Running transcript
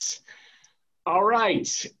All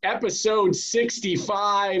right, episode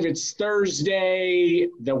 65. It's Thursday.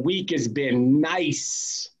 The week has been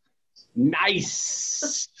nice.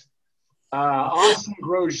 Nice. Austin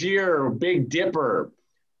Grozier, Big Dipper.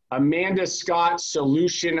 Amanda Scott,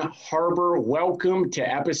 Solution Harbor. Welcome to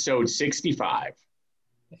episode 65.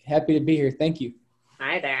 Happy to be here. Thank you.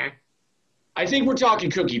 Hi there. I think we're talking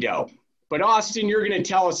cookie dough. But Austin, you're going to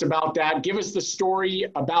tell us about that. Give us the story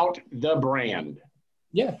about the brand.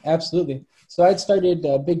 Yeah, absolutely. So I started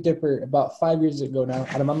Big Dipper about 5 years ago now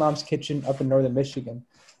out of my mom's kitchen up in northern Michigan,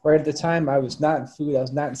 where at the time I was not in food. I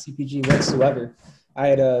was not in CPG whatsoever.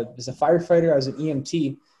 I was a firefighter. I was an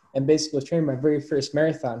EMT and basically was training my very first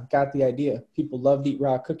marathon. Got the idea. People love to eat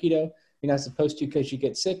raw cookie dough. You're not supposed to because you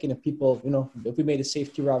get sick. And if people, if we made a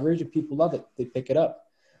safety raw version, people love it. They pick it up.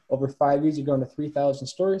 Over 5 years, you're going to 3,000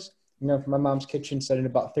 stores. From my mom's kitchen, set in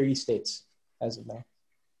about 30 states as of now.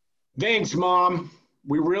 Thanks, Mom.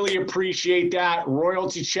 We really appreciate that.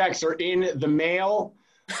 Royalty checks are in the mail.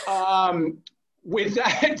 With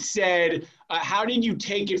that said, how did you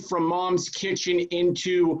take it from Mom's kitchen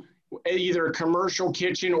into either a commercial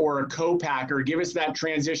kitchen or a co-packer? Give us that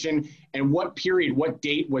transition and what period, what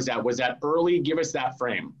date was that? Was that early? Give us that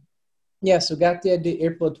frame. Yeah, so got the idea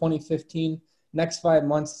April of 2015. Next 5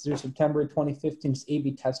 months through September 2015, just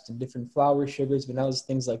A/B testing different flours, sugars, vanillas,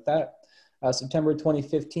 things like that. September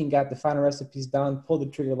 2015, got the final recipes down, pulled the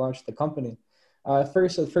trigger, launched the company.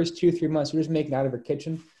 First, the first 2-3 months, we were just making it out of our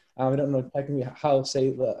kitchen. I don't know technically how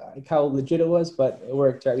legit it was, but it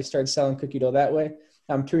worked. Right? We started selling cookie dough that way.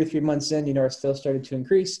 2 or 3 months in, our sales started to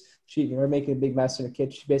increase. We're making a big mess in the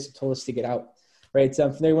kitchen. She basically told us to get out. Right.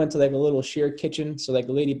 From there, we went to like a little shared kitchen. So like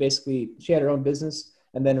a lady basically, she had her own business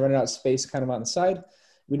and then running out of space kind of on the side.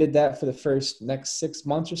 We did that for the next 6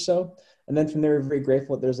 months or so. And then from there, we're very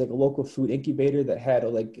grateful that there's like a local food incubator that had a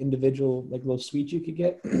like individual, like little suite you could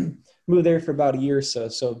get. Moved there for about a year or so.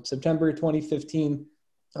 So September 2015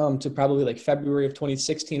 to probably like February of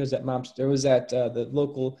 2016 was at Mom's. There was at the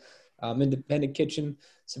local independent kitchen.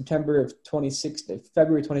 February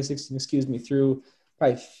 2016, through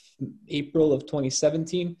probably April of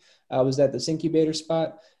 2017. Was at this incubator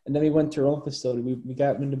spot. And then we went to our own facility. We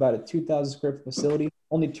got into about a 2,000 square foot facility,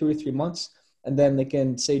 only 2 or 3 months. And then like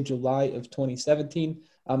in, say, July of 2017,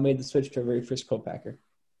 I made the switch to our very first co-packer.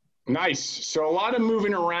 Nice. So a lot of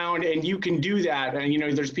moving around, and you can do that. And,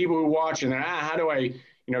 there's people who watch and they're, how do I,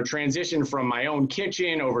 transition from my own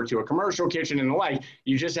kitchen over to a commercial kitchen and the like?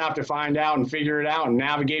 You just have to find out and figure it out and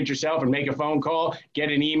navigate yourself and make a phone call,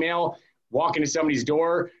 get an email, walk into somebody's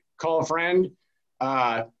door, call a friend.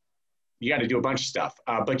 You got to do a bunch of stuff,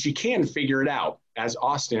 but you can figure it out, as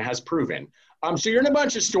Austin has proven. So you're in a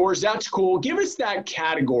bunch of stores. That's cool. Give us that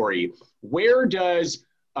category. Where does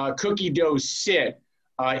cookie dough sit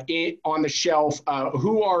on the shelf?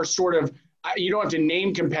 Who are sort of, you don't have to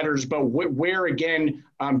name competitors, but where, again,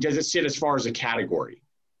 does it sit as far as a category?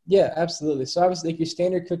 Yeah, absolutely. So obviously, like your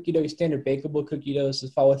standard cookie dough, your standard bakeable cookie doughs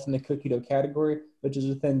fall within the cookie dough category, which is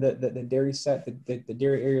within the dairy set, the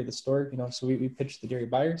dairy area of the store. So we pitch the dairy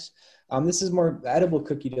buyers. This is more edible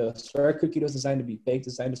cookie dough. So our cookie dough is designed to be baked,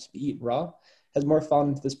 designed to be eaten raw. Has more fallen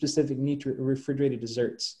into the specific need to refrigerated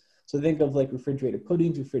desserts. So think of like refrigerated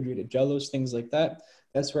puddings, refrigerated jellos, things like that.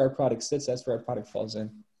 That's where our product sits. That's where our product falls in.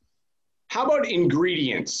 How about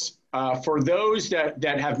ingredients? For those that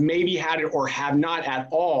have maybe had it or have not at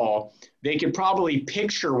all, they could probably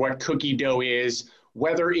picture what cookie dough is,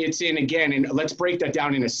 whether it's in, again, and let's break that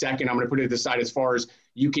down in a second. I'm going to put it to the side as far as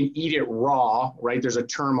you can eat it raw, right? There's a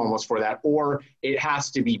term almost for that, or it has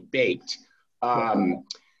to be baked.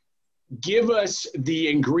 Give us the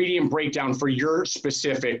ingredient breakdown for your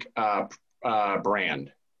specific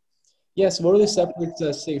brand. Yes, what really separates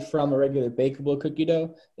us, say, from a regular bakeable cookie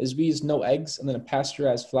dough is we use no eggs and then a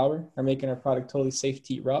pasteurized flour. We're making our product totally safe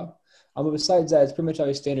to eat raw. But besides that, it's pretty much all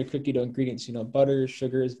your standard cookie dough ingredients, butter,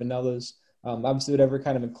 sugars, vanillas, obviously whatever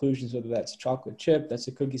kind of inclusions, whether that's chocolate chip, that's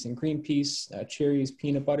the cookies and cream piece, cherries,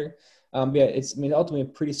 peanut butter. It's ultimately a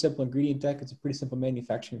pretty simple ingredient deck. It's a pretty simple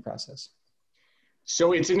manufacturing process.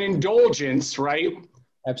 So it's an indulgence, right?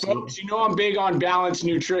 Absolutely. Folks, I'm big on balanced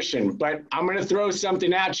nutrition, but I'm going to throw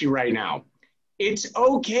something at you right now. It's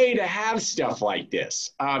okay to have stuff like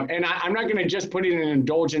this. And I'm not going to just put it in an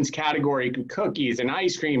indulgence category, cookies and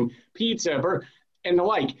ice cream, pizza, and the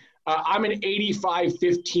like. I'm an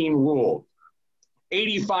 85-15 rule.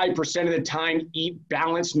 85% of the time, eat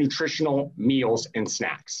balanced nutritional meals and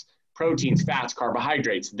snacks. Proteins, fats,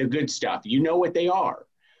 carbohydrates, the good stuff. You know what they are.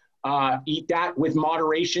 Eat that with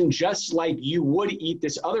moderation, just like you would eat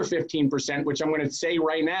this other 15%, which I'm going to say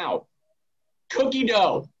right now. Cookie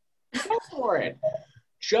dough. Go for it.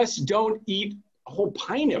 Just don't eat whole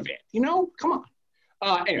pint of it, come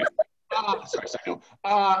on. Anyway, sorry, no.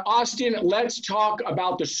 Austin, let's talk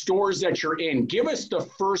about the stores that you're in. Give us the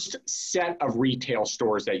first set of retail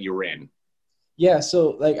stores that you're in. Yeah,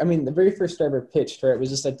 so the very first store I ever pitched, right, was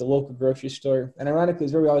just like the local grocery store. And ironically,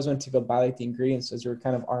 it's where we always went to go buy like the ingredients as we were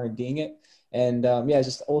kind of R&Ding it. And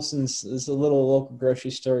just Olson's is a little local grocery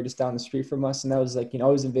store just down the street from us. And that was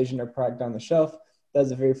always envisioned our product on the shelf. That was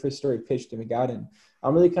the very first store we pitched and we got in.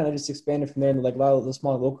 I'm really kind of just expanded from there into like a lot of the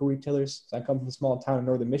small local retailers. So I come from a small town in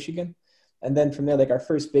northern Michigan. And then from there, like our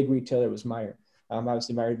first big retailer was Meijer.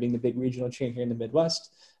 Obviously Meijer being the big regional chain here in the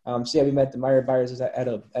Midwest. We met the Meijer buyers at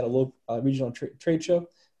a local regional trade show.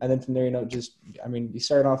 And then from there, we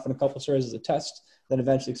started off in a couple stores as a test, then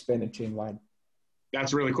eventually expanded chain wide.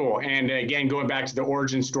 That's really cool. And again, going back to the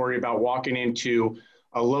origin story about walking into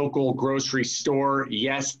a local grocery store,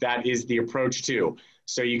 yes, that is the approach too.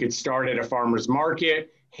 So you could start at a farmer's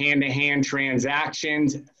market, hand-to-hand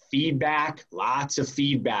transactions, feedback, lots of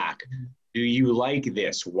feedback. Do you like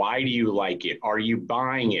this? Why do you like it? Are you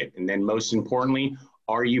buying it? And then most importantly,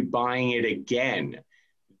 are you buying it again?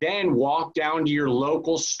 Then walk down to your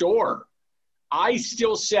local store. I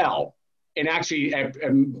still sell, and actually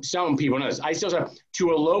some people know this, I still sell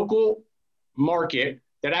to a local market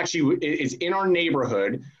that actually is in our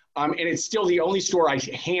neighborhood, and it's still the only store I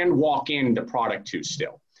hand walk in the product to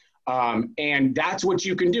still. And that's what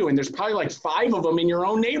you can do. And there's probably like 5 of them in your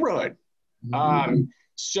own neighborhood.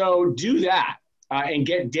 So do that and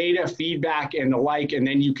get data, feedback, and the like, and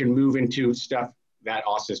then you can move into stuff that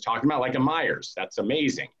Austin's talking about, like a Meijer's. That's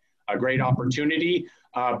amazing. A great opportunity.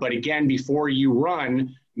 But again, before you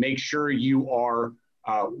run, make sure you are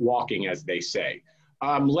walking, as they say.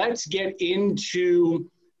 Let's get into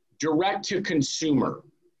direct to consumer.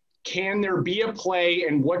 Can there be a play,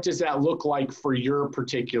 and what does that look like for your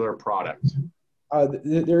particular product?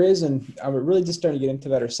 There is, and we're really just starting to get into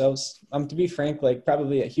that ourselves. To be frank,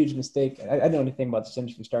 probably a huge mistake. I didn't know anything about this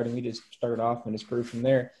industry starting. We just started off and just grew from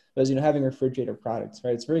there. Was having refrigerator products,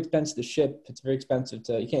 right? It's very expensive to ship. It's very expensive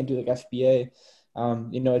you can't do like FBA.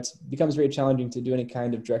 It becomes very challenging to do any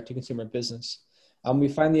kind of direct to consumer business. We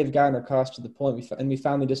finally have gotten our cost to the point, we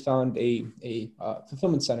finally just found a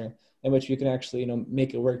fulfillment center in which we can actually,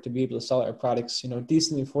 make it work to be able to sell our products,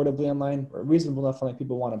 decently affordably online, or reasonable enough online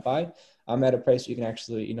people want to buy, at a price you can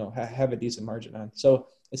actually, have a decent margin on. So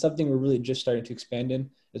it's something we're really just starting to expand in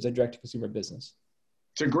as a direct to consumer business.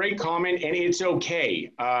 It's a great comment, and it's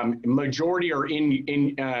okay. Majority are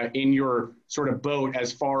in your sort of boat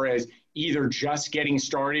as far as either just getting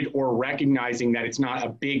started or recognizing that it's not a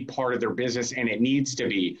big part of their business and it needs to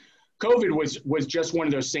be. COVID was just one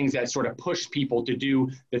of those things that sort of pushed people to do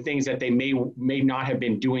the things that they may not have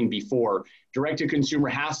been doing before. Direct to consumer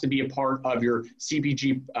has to be a part of your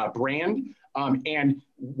CPG brand. And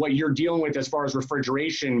what you're dealing with as far as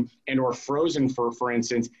refrigeration and or frozen, for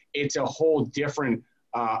instance, it's a whole different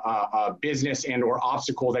business and or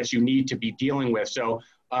obstacle that you need to be dealing with. So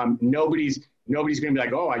nobody's going to be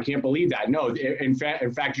like, oh, I can't believe that. No, in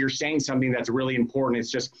fact, you're saying something that's really important.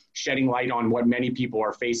 It's just shedding light on what many people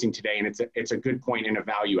are facing today. And it's a good point and a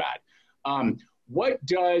value add. What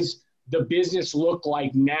does the business look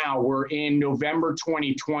like now? We're in November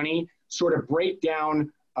 2020. Sort of break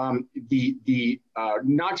down the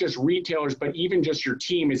not just retailers, but even just your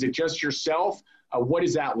team. Is it just yourself? What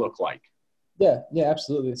does that look like? Yeah,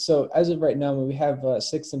 absolutely. So as of right now, we have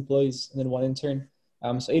 6 employees and then 1 intern.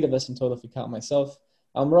 So 8 of us in total if you count myself.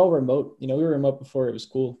 We're all remote. We were remote before it was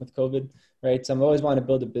cool with COVID, right? I've always wanted to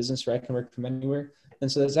build a business where I can work from anywhere.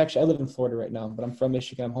 And so there's actually, I live in Florida right now, but I'm from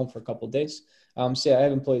Michigan. I'm home for a couple of days. I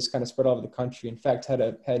have employees kind of spread all over the country. In fact,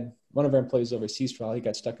 had one of our employees overseas for a while. He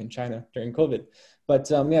got stuck in China during COVID. But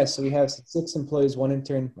so we have 6 employees, 1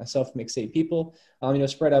 intern, myself makes 8 people,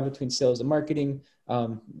 spread out between sales and marketing,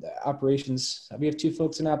 operations. We have 2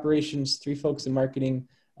 folks in operations, 3 folks in marketing,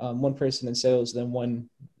 1 person in sales, then one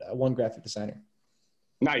graphic designer.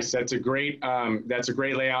 Nice. That's a great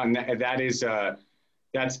layout. And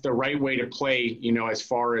that's the right way to play, as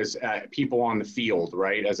far as people on the field,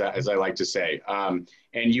 right? As I like to say, and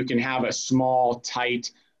you can have a small,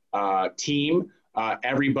 tight team.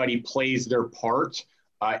 Everybody plays their part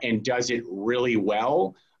and does it really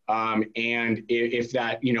well. And if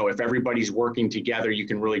everybody's working together, you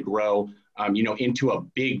can really grow, into a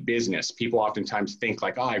big business. People oftentimes think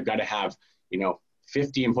like, oh, I've got to have,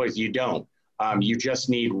 50 employees. You don't. You just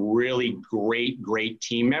need really great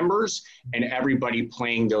team members and everybody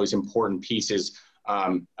playing those important pieces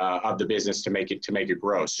of the business to make it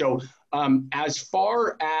grow. So as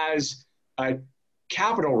far as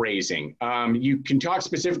capital raising. You can talk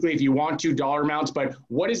specifically if you want to dollar amounts, but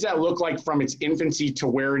what does that look like from its infancy to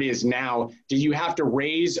where it is now? Did you have to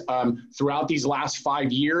raise throughout these last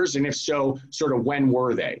 5 years? And if so, sort of when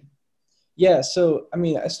were they? Yeah, so I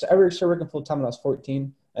mean, I started working full time when I was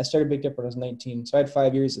 14. I started Big Dipper when I was 19. So I had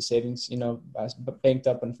 5 years of savings, I was banked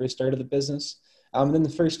up when I first started the business. And then the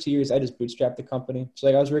first 2 years, I just bootstrapped the company. So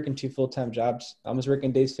like I was working 2 full-time jobs. I was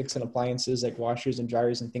working days fixing appliances like washers and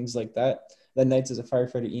dryers and things like that. Then nights as a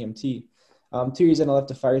firefighter EMT. 2 years in, I left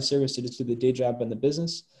the fire service to just do the day job and the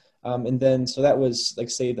business. And then, so that was like,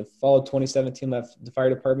 say, the fall of 2017, left the fire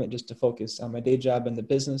department just to focus on my day job and the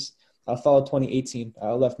business. Fall of 2018,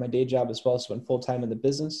 I left my day job as well, so went full-time in the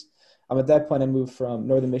business. At that point, I moved from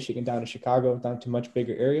northern Michigan down to Chicago, down to a much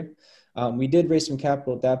bigger area. We did raise some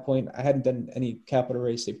capital at that point. I hadn't done any capital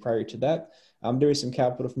raise prior to that. There was some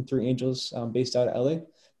capital from Three Angels based out of LA.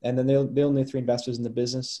 And then they only 3 investors in the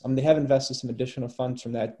business. They have invested some additional funds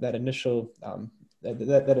from that initial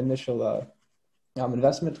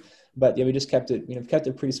investment. But yeah, we just kept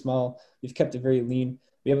it pretty small. We've kept it very lean.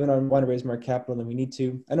 We haven't want to raise more capital than we need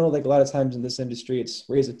to. I know like a lot of times in this industry, it's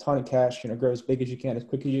raise a ton of cash, grow as big as you can, as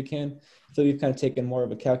quick as you can. So we've kind of taken more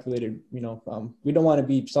of a calculated, we don't want to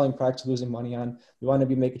be selling products losing money on. We want to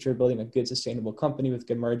be making sure we're building a good, sustainable company with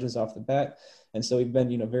good margins off the bat. And so we've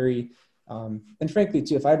been, very, and frankly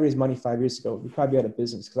too, if I'd raised money 5 years ago, we'd probably had a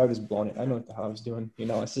business because I was blown it. I know what the hell I was doing.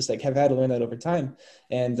 It's just like I've had to learn that over time.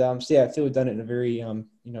 And so yeah, I feel we've done it in a very,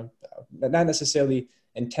 not necessarily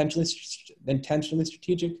intentionally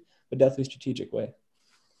strategic, but definitely strategic way.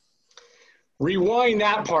 Rewind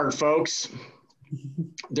that part, folks.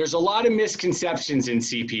 There's a lot of misconceptions in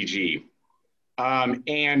CPG.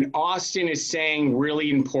 And Austin is saying really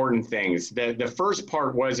important things. The first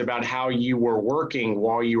part was about how you were working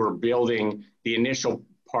while you were building the initial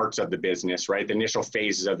parts of the business, right? The initial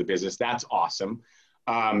phases of the business. That's awesome.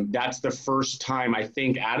 That's the first time, I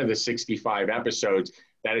think, out of the 65 episodes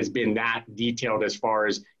that has been that detailed as far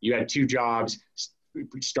as you had 2 jobs,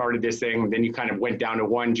 started this thing, then you kind of went down to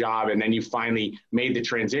 1 job, and then you finally made the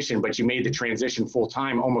transition, but you made the transition full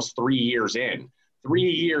time almost 3 years in. 3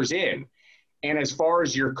 years in. And as far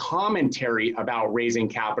as your commentary about raising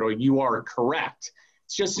capital, you are correct.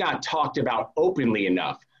 It's just not talked about openly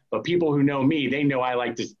enough. But people who know me, they know I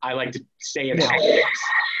like to say it how it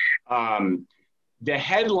is. The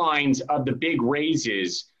headlines of the big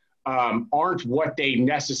raises aren't what they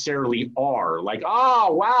necessarily are. Like,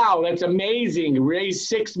 oh, wow, that's amazing. Raise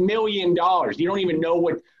 $6 million. You don't even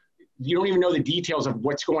know the details of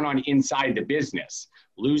what's going on inside the business.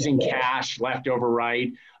 Losing cash, leftover,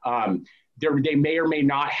 right? They may or may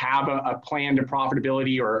not have a plan to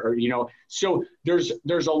profitability or so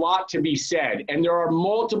there's a lot to be said. And there are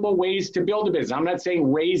multiple ways to build a business. I'm not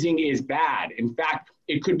saying raising is bad. In fact,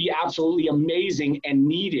 it could be absolutely amazing and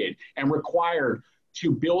needed and required to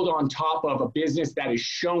build on top of a business that is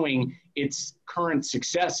showing its current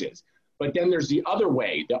successes. But then there's the other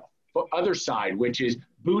way, the other side, which is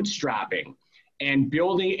bootstrapping and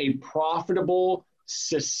building a profitable,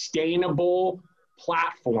 sustainable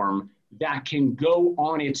platform that can go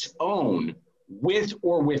on its own with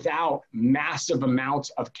or without massive amounts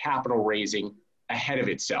of capital raising ahead of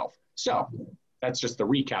itself. So that's just the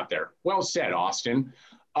recap there. Well said, Austin.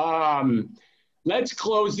 Let's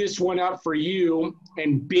close this one up for you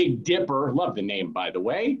and Big Dipper. Love the name, by the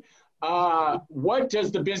way. What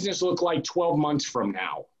does the business look like 12 months from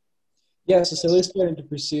now? Yeah, so we're starting to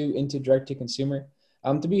pursue into direct-to-consumer.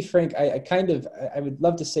 To be frank, I would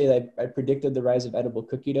love to say that I predicted the rise of edible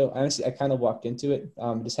cookie dough. Honestly, I kind of walked into it.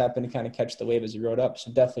 Just happened to kind of catch the wave as it rode up. So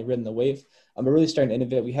definitely ridden the wave. We're really starting to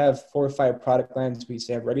innovate. We have 4 or 5 product lines we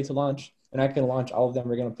say are ready to launch. We're not going to launch all of them.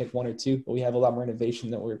 We're going to pick 1 or 2, but we have a lot more innovation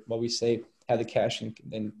that we say have the cash.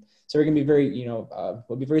 And so we're going to be very,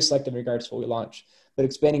 we'll be very selective in regards to what we launch. But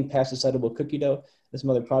expanding past this edible cookie dough and some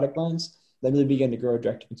other product lines, then really begin to grow a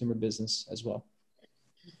direct-to-consumer business as well.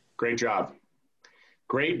 Great job.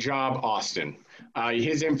 Great job, Austin.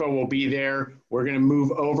 His info will be there. We're going to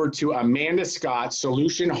move over to Amanda Scott,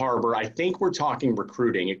 Solution Harbor. I think we're talking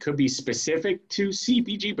recruiting. It could be specific to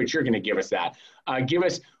CPG, but you're going to give us that. Give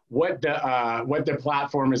us what the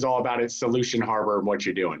platform is all about at Solution Harbor and what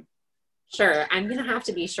you're doing. Sure. I'm going to have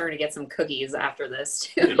to be sure to get some cookies after this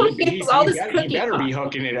too. You better be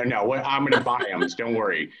hooking it. No, I'm going to buy them. Don't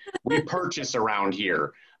worry. We purchase around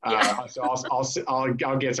here. So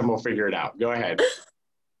I'll get some. We'll figure it out. Go ahead.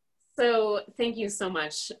 So thank you so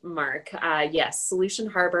much, Mark. Yes, Solution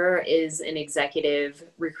Harbor is an executive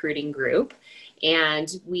recruiting group, and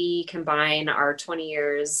we combine our 20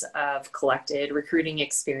 years of collected recruiting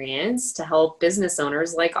experience to help business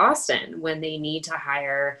owners like Austin when they need to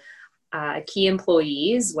hire key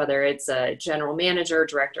employees, whether it's a general manager,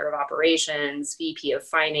 director of operations, VP of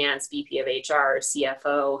finance, VP of HR,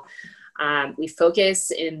 CFO. We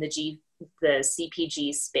focus in the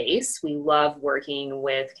CPG space. We love working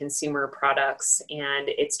with consumer products, and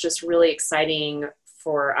it's just really exciting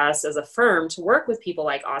for us as a firm to work with people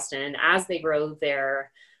like Austin as they grow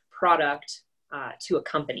their product to a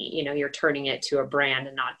company. You know, you're turning it to a brand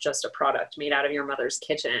and not just a product made out of your mother's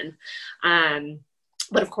kitchen.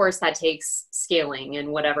 But of course, that takes scaling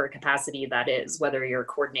in whatever capacity that is, whether you're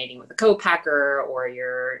coordinating with a co-packer or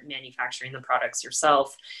you're manufacturing the products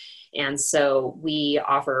yourself. And so we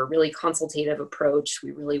offer a really consultative approach.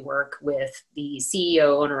 We really work with the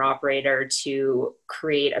CEO, owner, operator to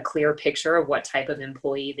create a clear picture of what type of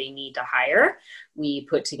employee they need to hire. We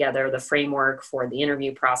put together the framework for the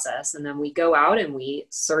interview process, and then we go out and we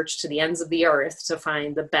search to the ends of the earth to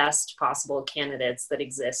find the best possible candidates that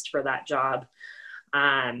exist for that job.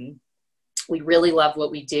 We really love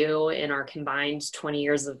what we do. In our combined 20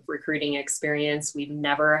 years of recruiting experience, we've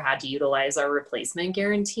never had to utilize our replacement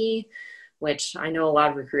guarantee, which I know a lot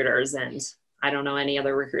of recruiters, and I don't know any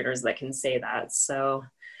other recruiters that can say that. So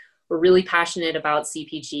we're really passionate about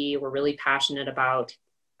CPG. We're really passionate about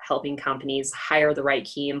helping companies hire the right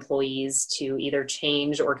key employees to either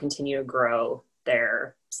change or continue to grow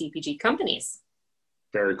their CPG companies.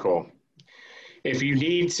 Very cool. If you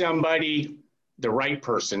need somebody, the right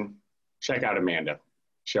person, check out Amanda.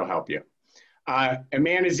 She'll help you.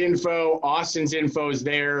 Amanda's info, Austin's info is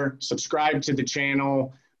there. Subscribe to the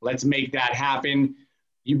channel. Let's make that happen.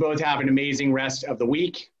 You both have an amazing rest of the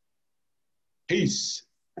week. Peace.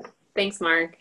 Thanks, Mark.